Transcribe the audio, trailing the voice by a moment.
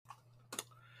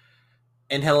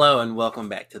And hello and welcome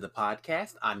back to the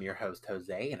podcast. I'm your host,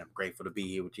 Jose, and I'm grateful to be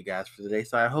here with you guys for today.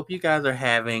 So I hope you guys are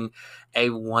having a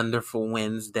wonderful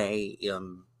Wednesday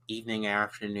evening,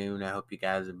 afternoon. I hope you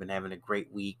guys have been having a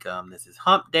great week. This is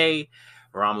Hump Day.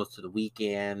 We're almost to the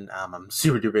weekend. I'm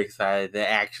super duper excited to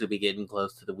actually be getting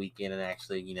close to the weekend and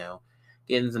actually,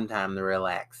 getting some time to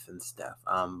relax and stuff.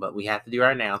 But we have to do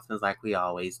our announcements like we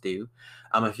always do.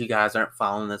 If you guys aren't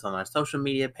following us on our social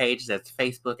media pages, that's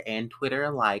Facebook and Twitter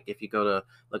alike. If you go to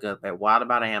look up at Wild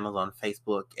About Animals on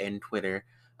Facebook and Twitter,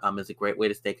 it's a great way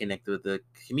to stay connected with the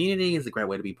community. It's a great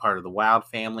way to be part of the Wild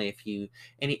family. If you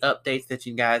any updates that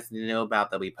you guys need to know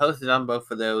about, they'll be posted on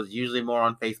both of those. Usually more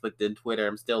on Facebook than Twitter.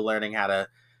 I'm still learning how to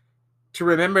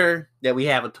remember that we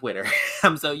have a Twitter.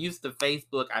 I'm so used to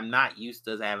Facebook. I'm not used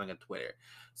to having a Twitter.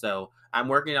 So I'm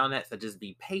working on that. So just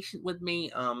be patient with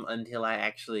me until I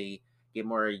actually get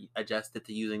more adjusted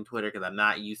to using Twitter because I'm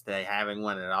not used to having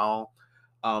one at all.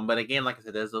 But again, like I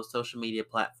said, there's those social media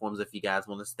platforms if you guys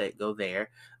want to go there.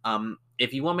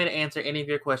 If you want me to answer any of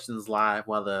your questions live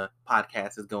while the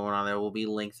podcast is going on, there will be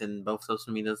links in both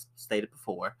social medias stated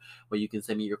before where you can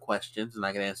send me your questions and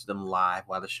I can answer them live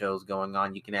while the show's going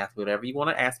on. You can ask me whatever you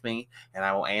want to ask me and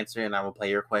I will answer and I will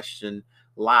play your question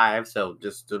live. So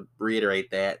just to reiterate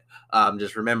that,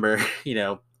 just remember,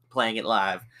 playing it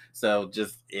live. So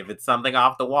just if it's something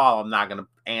off the wall, I'm not going to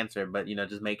answer, but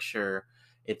just make sure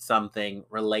it's something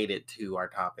related to our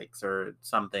topics or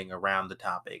something around the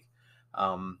topic.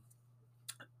 Um,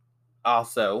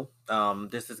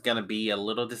 this is going to be a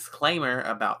little disclaimer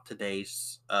about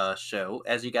today's show.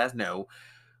 As you guys know,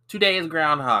 today is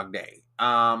Groundhog Day.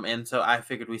 And so I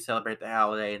figured we celebrate the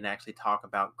holiday and actually talk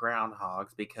about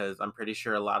groundhogs because I'm pretty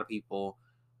sure a lot of people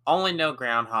only know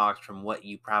groundhogs from what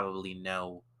you probably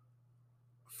know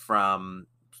from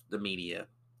the media.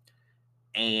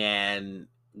 And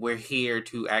we're here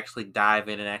to actually dive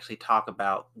in and actually talk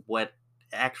about what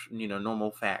actually,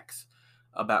 normal facts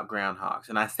about groundhogs.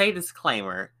 And I say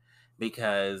disclaimer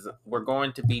because we're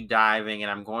going to be diving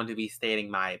and I'm going to be stating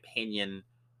my opinion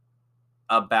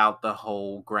about the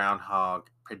whole groundhog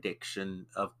prediction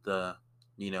of the,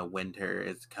 winter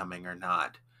is coming or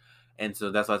not. And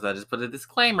so that's why I just put a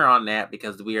disclaimer on that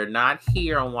because we are not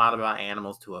here on Wild About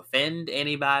Animals to offend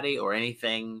anybody or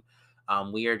anything.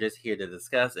 We are just here to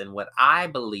discuss and what I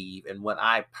believe and what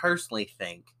I personally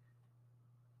think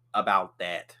about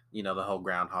that, the whole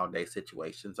Groundhog Day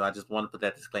situation. So I just want to put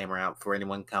that disclaimer out before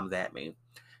anyone comes at me.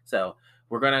 So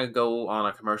we're going to go on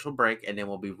a commercial break and then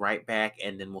we'll be right back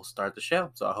and then we'll start the show.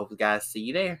 So I hope you guys see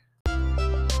you there.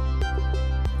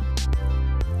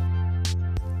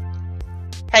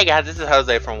 Hey guys, this is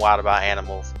Jose from Wild About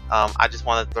Animals. I just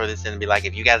want to throw this in and be like,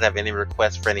 if you guys have any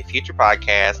requests for any future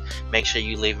podcasts, make sure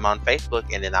you leave them on Facebook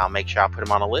and then I'll make sure I'll put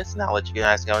them on a list and I'll let you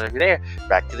guys go over there.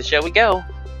 Back to the show we go.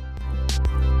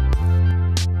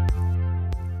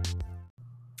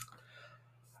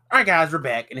 Alright guys, we're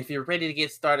back. And if you're ready to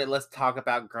get started, let's talk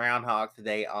about Groundhog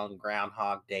today on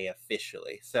Groundhog Day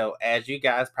officially. So as you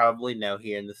guys probably know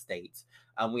here in the States,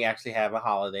 we actually have a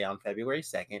holiday on February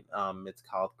 2nd. It's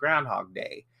called Groundhog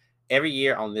Day. Every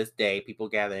year on this day, people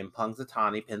gather in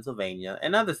Punxsutawney, Pennsylvania,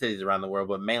 and other cities around the world,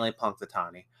 but mainly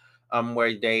Punxsutawney,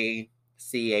 where they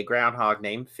see a groundhog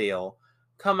named Phil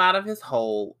come out of his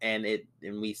hole, and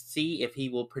we see if he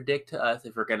will predict to us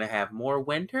if we're going to have more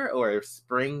winter or if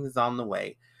spring is on the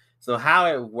way. So how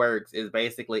it works is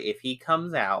basically if he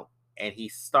comes out and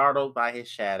he's startled by his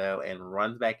shadow and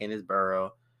runs back in his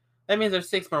burrow, that means there's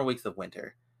 6 more weeks of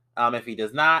winter. If he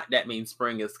does not, that means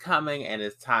spring is coming and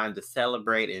it's time to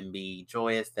celebrate and be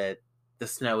joyous that the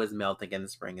snow is melting and the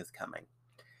spring is coming.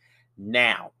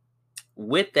 Now,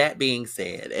 with that being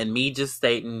said, and me just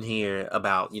stating here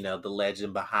about, the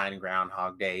legend behind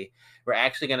Groundhog Day, I'm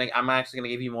actually gonna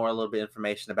give you a little bit of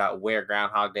information about where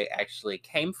Groundhog Day actually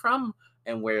came from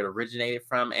and where it originated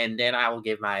from, and then I will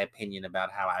give my opinion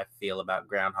about how I feel about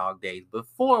Groundhog Days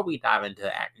before we dive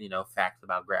into, facts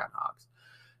about groundhogs.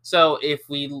 So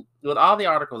with all the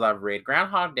articles I've read,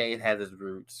 Groundhog Day has its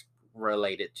roots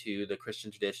related to the Christian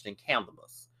tradition in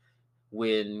Candlemas.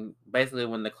 When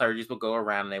the clergies would go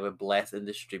around and they would bless and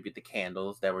distribute the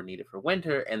candles that were needed for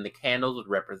winter, and the candles would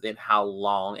represent how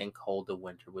long and cold the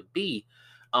winter would be.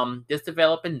 This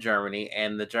developed in Germany,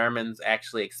 and the Germans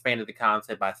actually expanded the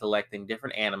concept by selecting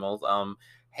different animals,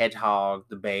 hedgehog,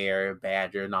 the bear,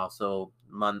 badger, and also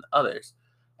among others,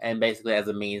 and basically as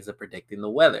a means of predicting the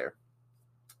weather.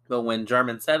 But when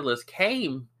German settlers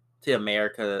came to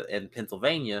America and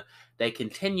Pennsylvania, they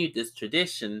continued this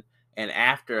tradition. And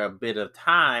after a bit of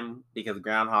time, because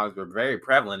groundhogs were very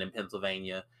prevalent in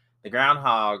Pennsylvania, the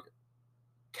groundhog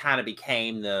kind of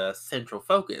became the central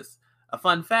focus A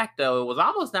fun fact, though, it was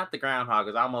almost not the groundhog.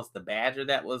 It was almost the badger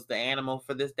that was the animal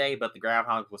for this day, but the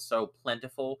groundhog was so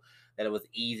plentiful that it was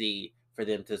easy for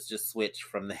them to just switch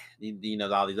from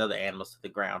the all these other animals to the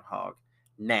groundhog.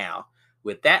 Now,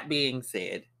 with that being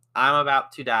said, I'm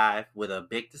about to dive with a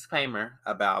big disclaimer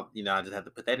about I just have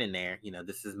to put that in there.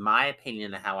 This is my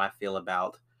opinion of how I feel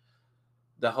about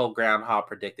the whole groundhog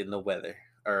predicting the weather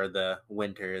or the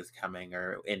winter is coming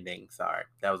or ending. Sorry,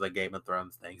 that was a Game of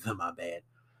Thrones thing. So my bad.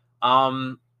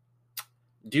 Um,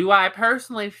 do I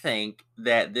personally think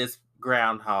that this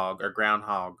groundhog or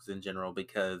groundhogs in general,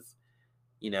 because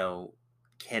you know,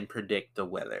 can predict the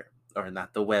weather or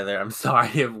not the weather? I'm sorry,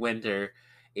 if winter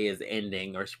is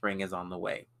ending or spring is on the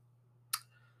way.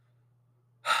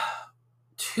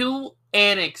 To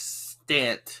an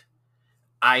extent,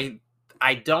 I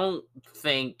I don't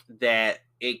think that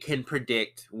it can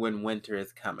predict when winter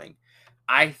is coming.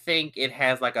 I think it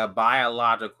has like a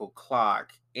biological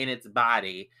clock in its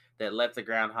body that lets a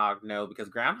groundhog know, because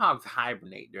groundhogs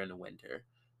hibernate during the winter.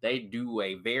 They do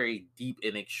a very deep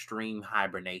and extreme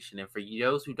hibernation. And for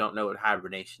those who don't know what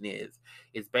hibernation is,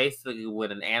 it's basically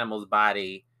when an animal's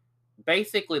body,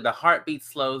 basically the heartbeat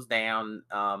slows down.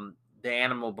 The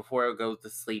animal, before it goes to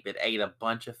sleep, it ate a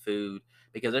bunch of food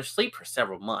because they're asleep for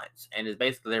several months, and it's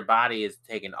basically their body is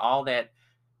taking all that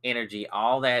energy,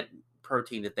 all that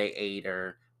protein that they ate,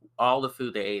 or all the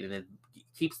food they ate, and it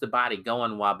keeps the body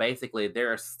going while basically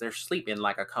they're sleeping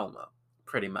like a coma,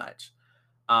 pretty much.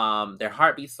 Their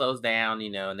heartbeat slows down,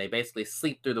 and they basically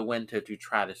sleep through the winter to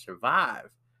try to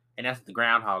survive, and that's what the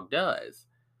groundhog does.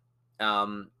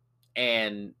 Um,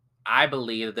 and I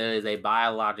believe there is a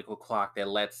biological clock that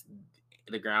lets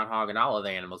the groundhog and all other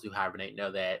animals who hibernate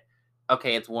know that,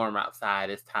 okay, it's warm outside,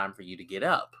 it's time for you to get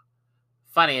up.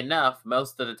 Funny enough,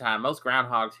 most of the time, most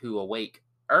groundhogs who awake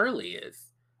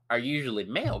earliest are usually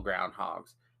male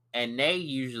groundhogs, and they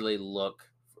usually look,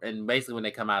 and basically when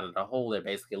they come out of the hole, they're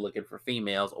basically looking for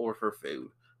females or for food,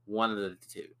 one of the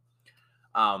two.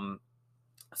 Um,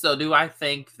 so do I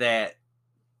think that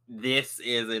this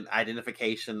is an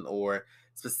identification or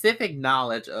specific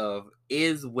knowledge of,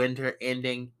 is winter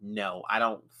ending? No, I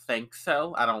don't think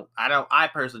so. I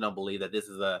personally don't believe that this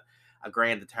is a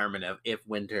grand determinant of if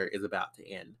winter is about to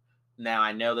end. Now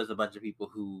I know there's a bunch of people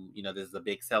who, this is a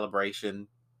big celebration.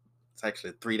 It's actually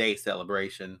a 3-day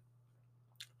celebration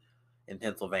in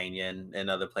Pennsylvania and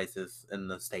other places in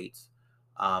the States.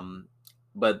 Um,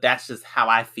 but that's just how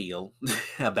I feel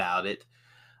about it.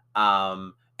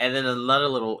 And then another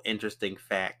little interesting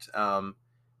fact: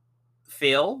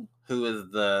 Phil, who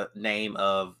is the name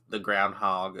of the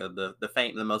groundhog,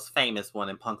 the most famous one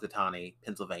in Punxsutawney,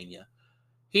 Pennsylvania,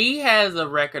 he has a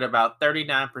record about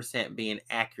 39% being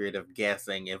accurate of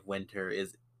guessing if winter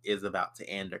is about to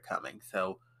end or coming.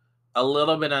 So a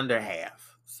little bit under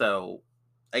half. So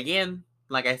again,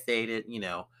 like I stated,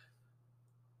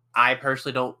 I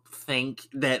personally don't think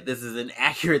that this is an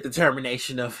accurate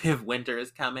determination of if winter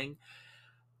is coming.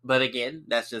 But again,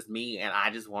 that's just me, and I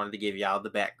just wanted to give y'all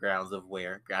the backgrounds of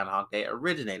where Groundhog Day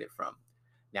originated from.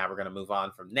 Now we're going to move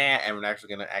on from that, and we're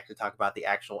actually going to talk about the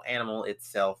actual animal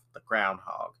itself, the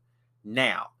groundhog.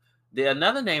 Now,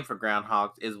 another name for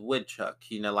groundhogs is woodchuck.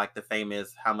 Like the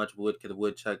famous "How much wood could a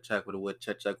woodchuck chuck with a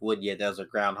woodchuck chuck wood?" Yeah, those are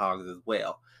groundhogs as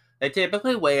well. They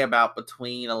typically weigh about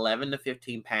between 11 to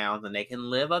 15 pounds, and they can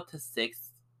live up to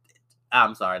six.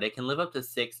 I'm sorry, they can live up to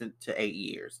 6 to 8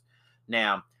 years.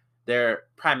 Now, they're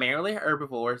primarily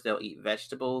herbivores. They'll eat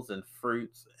vegetables and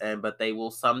fruits, but they will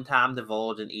sometimes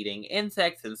divulge in eating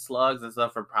insects and slugs and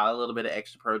stuff for probably a little bit of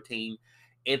extra protein.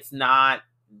 It's not,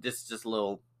 this just a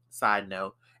little side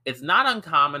note. It's not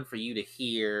uncommon for you to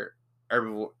hear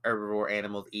herbivore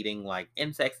animals eating like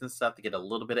insects and stuff to get a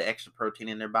little bit of extra protein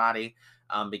in their body.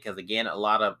 Because again,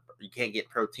 you can't get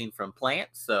protein from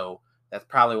plants, so that's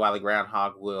probably why the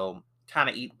groundhog will kind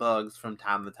of eat bugs from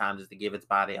time to time just to give its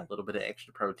body a little bit of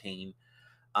extra protein.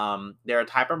 They're a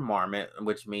type of marmot,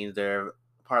 which means they're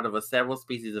part of several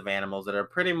species of animals that are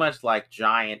pretty much like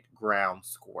giant ground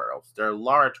squirrels. They're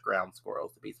large ground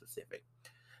squirrels, to be specific.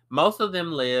 Most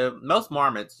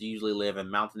marmots usually live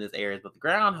in mountainous areas, but the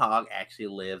groundhog actually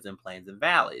lives in plains and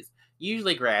valleys.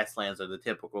 Usually grasslands are the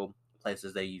typical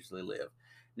places they usually live.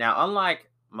 Now,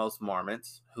 unlike most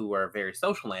marmots, who are very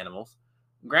social animals,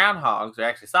 groundhogs are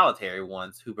actually solitary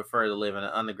ones who prefer to live in an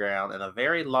underground in a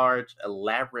very large,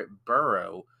 elaborate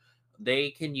burrow.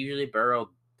 They can usually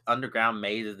burrow underground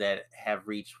mazes that have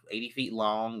reached 80 feet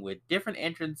long with different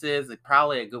entrances. It's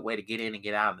probably a good way to get in and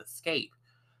get out and escape,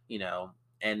 you know.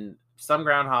 And some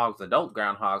groundhogs, adult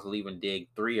groundhogs, will even dig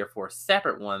 3 or 4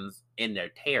 separate ones in their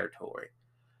territory.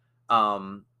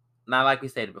 Now, like we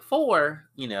stated before,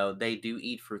 they do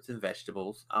eat fruits and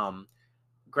vegetables.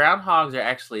 groundhogs are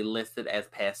actually listed as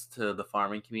pests to the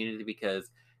farming community because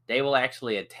they will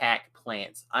actually attack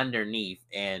plants underneath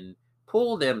and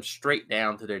pull them straight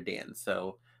down to their dens.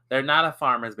 So they're not a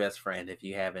farmer's best friend if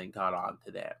you haven't caught on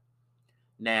to that.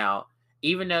 Now,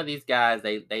 even though these guys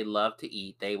they love to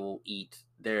eat, they will eat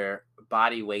their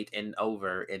body weight and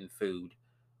over in food.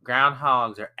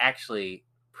 Groundhogs are actually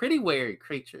pretty wary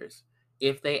creatures.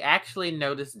 If they actually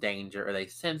notice danger or they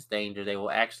sense danger, they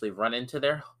will actually run into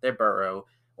their burrow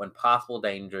when possible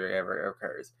danger ever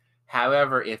occurs.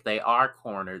 However, if they are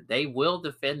cornered, they will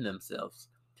defend themselves.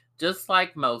 Just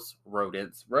like most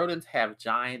rodents, rodents have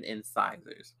giant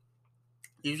incisors.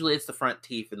 Usually it's the front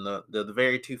teeth and the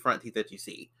very two front teeth that you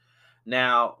see.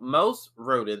 Now, most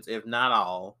rodents, if not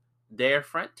all, their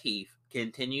front teeth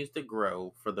continues to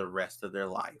grow for the rest of their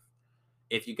life.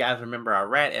 If you guys remember our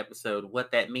rat episode,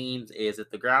 what that means is if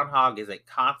the groundhog isn't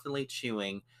constantly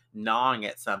chewing, gnawing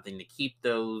at something to keep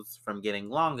those from getting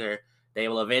longer, they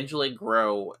will eventually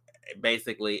grow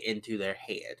basically into their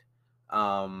head.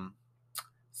 Um,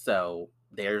 so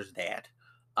there's that.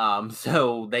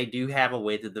 So they do have a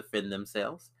way to defend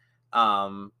themselves.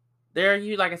 Um, they're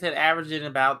you like I said, averaging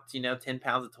about 10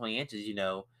 pounds to 20 inches.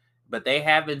 But they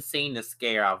have been seen to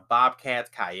scare off bobcats,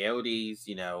 coyotes,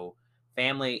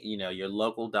 family, your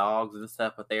local dogs and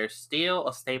stuff. But they're still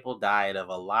a staple diet of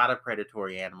a lot of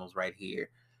predatory animals right here,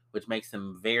 which makes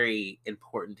them very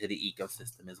important to the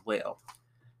ecosystem as well.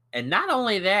 And not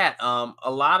only that,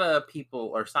 a lot of people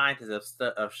or scientists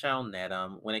have shown that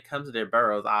when it comes to their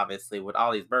burrows, obviously with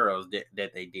all these burrows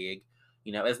that they dig,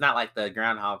 it's not like the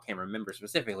groundhog can remember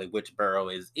specifically which burrow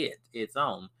is its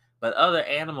own. But other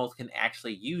animals can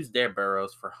actually use their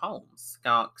burrows for homes.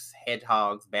 Skunks,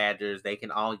 hedgehogs, badgers, they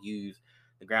can all use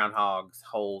the groundhog's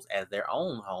holes as their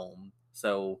own home.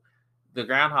 So the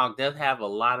groundhog does have a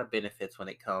lot of benefits when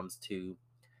it comes to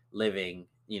living,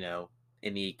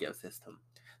 in the ecosystem.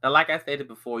 Now, like I stated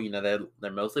before,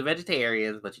 they're mostly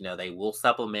vegetarians, but they will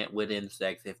supplement with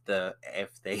insects if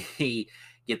they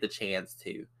get the chance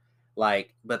to.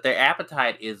 But their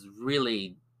appetite is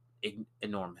really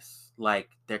enormous. Like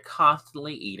they're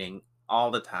constantly eating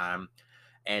all the time,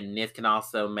 and this can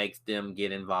also make them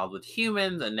get involved with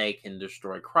humans, and they can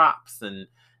destroy crops, and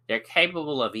they're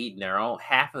capable of eating their own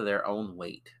half of their own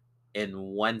weight in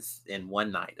one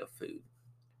night of food.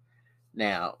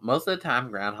 Now, most of the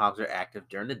time, groundhogs are active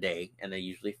during the day, and they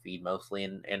usually feed mostly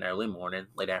in early morning,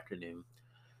 late afternoon.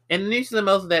 And usually,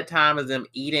 most of that time is them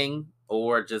eating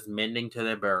or just mending to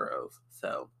their burrows.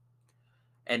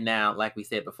 And now, like we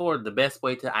said before, the best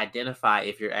way to identify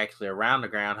if you're actually around a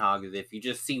groundhog is if you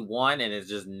just see one and there's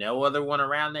just no other one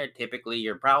around there. Typically,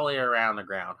 you're probably around a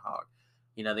groundhog.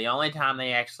 The only time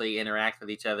they actually interact with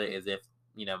each other is if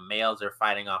males are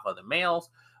fighting off other males,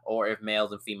 or if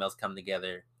males and females come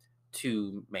together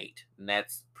to mate. And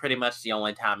that's pretty much the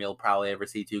only time you'll probably ever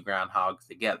see two groundhogs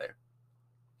together.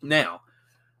 Now,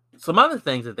 some other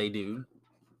things that they do.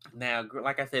 Now,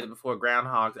 like I said before,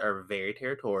 groundhogs are very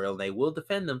territorial. They will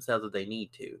defend themselves if they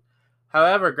need to.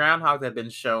 However, groundhogs have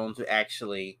been shown to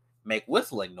actually make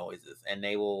whistling noises, and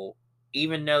they will,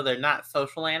 even though they're not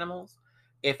social animals,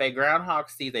 if a groundhog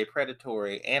sees a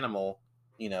predatory animal,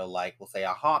 like we'll say a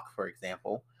hawk, for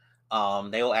example,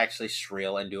 they will actually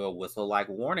shrill and do a whistle-like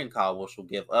warning call, which will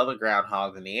give other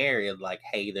groundhogs in the area like,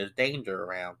 "Hey, there's danger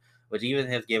around," which even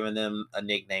has given them a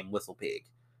nickname, Whistle Pig.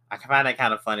 I find it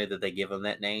kind of funny that they give them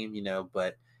that name,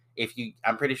 but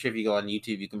I'm pretty sure if you go on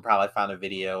YouTube, you can probably find a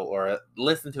video or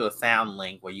listen to a sound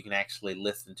link where you can actually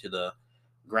listen to the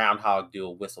groundhog do a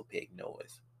whistle pig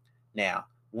noise. Now,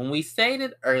 when we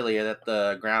stated earlier that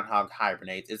the groundhog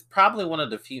hibernates, it's probably one of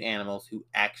the few animals who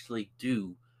actually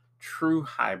do true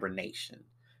hibernation.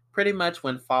 Pretty much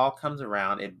when fall comes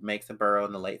around, it makes a burrow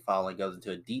in the late fall and goes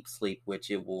into a deep sleep,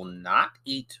 which it will not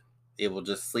eat. It will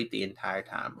just sleep the entire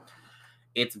time.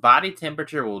 Its body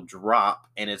temperature will drop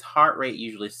and its heart rate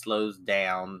usually slows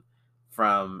down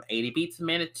from 80 beats a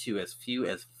minute to as few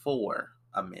as 4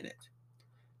 a minute.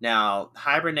 Now,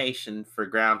 hibernation for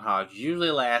groundhogs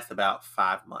usually lasts about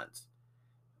 5 months.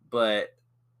 But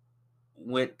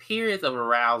with periods of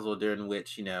arousal during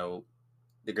which,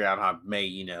 the groundhog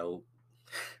may,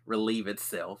 relieve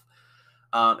itself,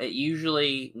 it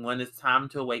usually, when it's time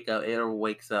to wake up, it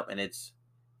wakes up and it's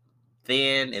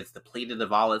thin, it's depleted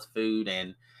of all its food,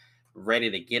 and ready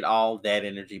to get all that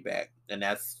energy back. And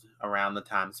that's around the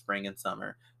time spring and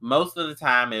summer. Most of the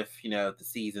time, if if the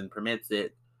season permits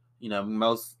it,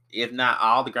 most, if not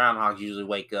all, the groundhogs usually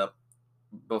wake up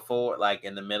before, like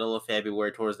in the middle of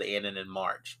February, towards the end, and in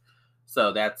March.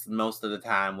 So that's most of the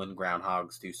time when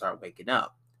groundhogs do start waking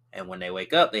up. And when they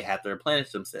wake up, they have to replenish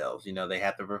themselves. They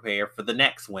have to prepare for the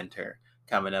next winter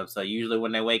coming up. So usually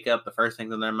when they wake up, the first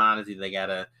thing on their mind is either they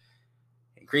gotta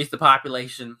increase the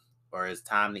population or it's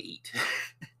time to eat.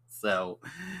 So,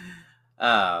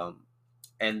 um,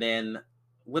 and then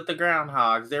with the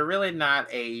groundhogs, they're really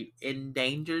not a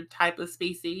endangered type of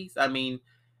species. I mean,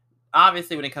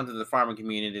 obviously when it comes to the farming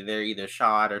community, they're either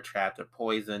shot or trapped or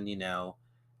poisoned,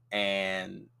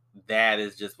 and that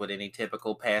is just what any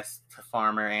typical pest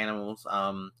farmer animals.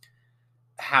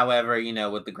 However,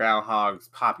 with the groundhog's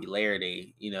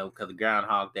popularity, because the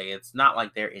Groundhog Day, it's not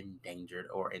like they're endangered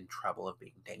or in trouble of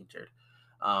being endangered.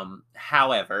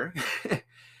 However,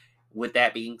 with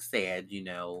that being said,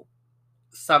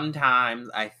 sometimes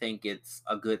I think it's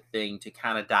a good thing to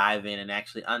kind of dive in and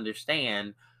actually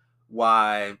understand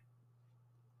why,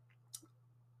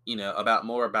 about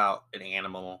more about an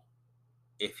animal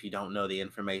if you don't know the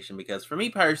information. Because for me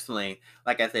personally,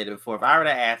 like I said before, if I were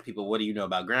to ask people, what do you know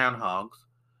about groundhogs?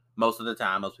 Most of the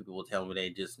time, most people will tell me they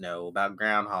just know about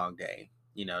Groundhog Day.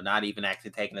 Not even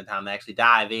actually taking the time to actually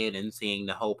dive in and seeing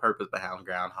the whole purpose behind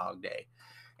Groundhog Day.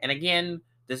 And again,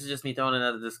 this is just me throwing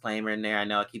another disclaimer in there. I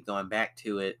know I keep going back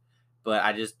to it, but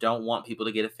I just don't want people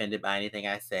to get offended by anything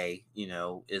I say.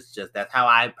 It's just that's how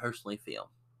I personally feel.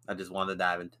 I just wanted to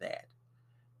dive into that.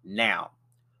 Now,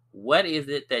 what is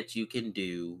it that you can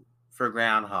do for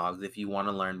groundhogs if you want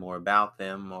to learn more about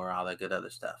them or all that good other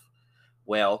stuff?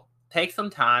 Well, take some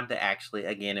time to actually,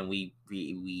 again, and we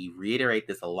reiterate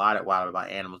this a lot at Wild About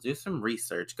Animals. Do some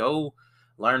research. Go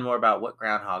learn more about what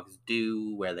groundhogs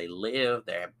do, where they live,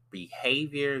 their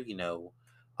behavior.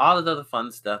 All this other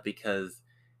fun stuff. Because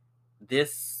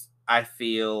this, I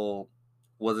feel,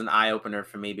 was an eye opener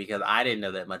for me because I didn't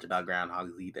know that much about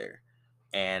groundhogs either,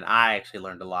 and I actually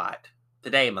learned a lot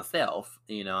today myself.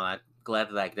 I'm glad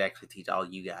that I could actually teach all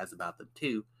you guys about them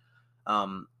too.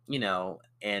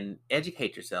 And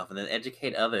educate yourself and then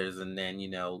educate others. And then,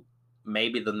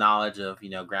 maybe the knowledge of,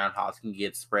 groundhogs can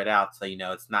get spread out. So,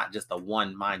 it's not just a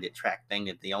one minded track thing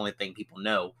that the only thing people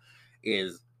know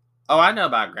is, oh, I know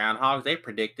about groundhogs. They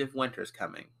predict if winter's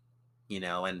coming,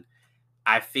 and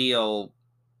I feel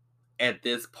at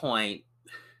this point,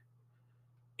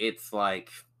 it's like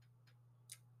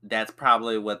that's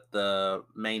probably what the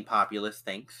main populace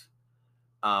thinks.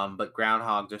 But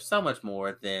groundhogs are so much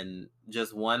more than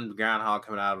just one groundhog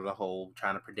coming out of the hole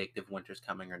trying to predict if winter's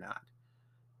coming or not.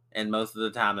 And most of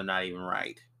the time, they're not even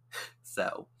right.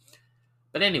 So,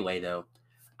 but anyway, though,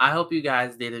 I hope you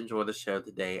guys did enjoy the show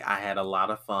today. I had a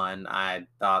lot of fun. I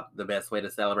thought the best way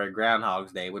to celebrate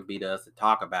Groundhog's Day would be to us to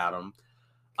talk about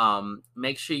them.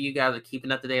 Make sure you guys are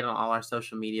keeping up to date on all our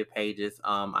social media pages.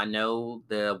 I know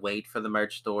the wait for the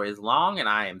merch store is long, and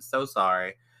I am so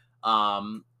sorry.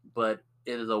 But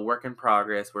it is a work in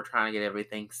progress. We're trying to get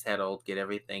everything settled, get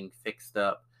everything fixed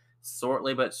up.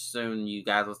 Shortly but soon, you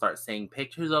guys will start seeing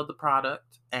pictures of the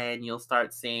product, and you'll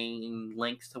start seeing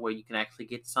links to where you can actually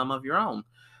get some of your own.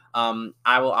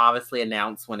 I will obviously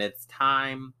announce when it's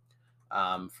time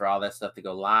for all that stuff to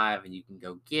go live, and you can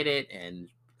go get it. And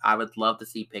I would love to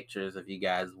see pictures of you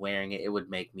guys wearing it. It would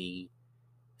make me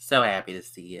so happy to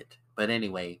see it. But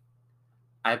anyway,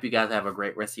 I hope you guys have a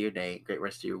great rest of your day, great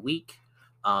rest of your week.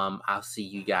 I'll see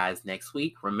you guys next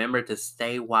week. Remember to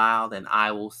stay wild, and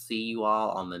I will see you all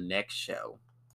on the next show.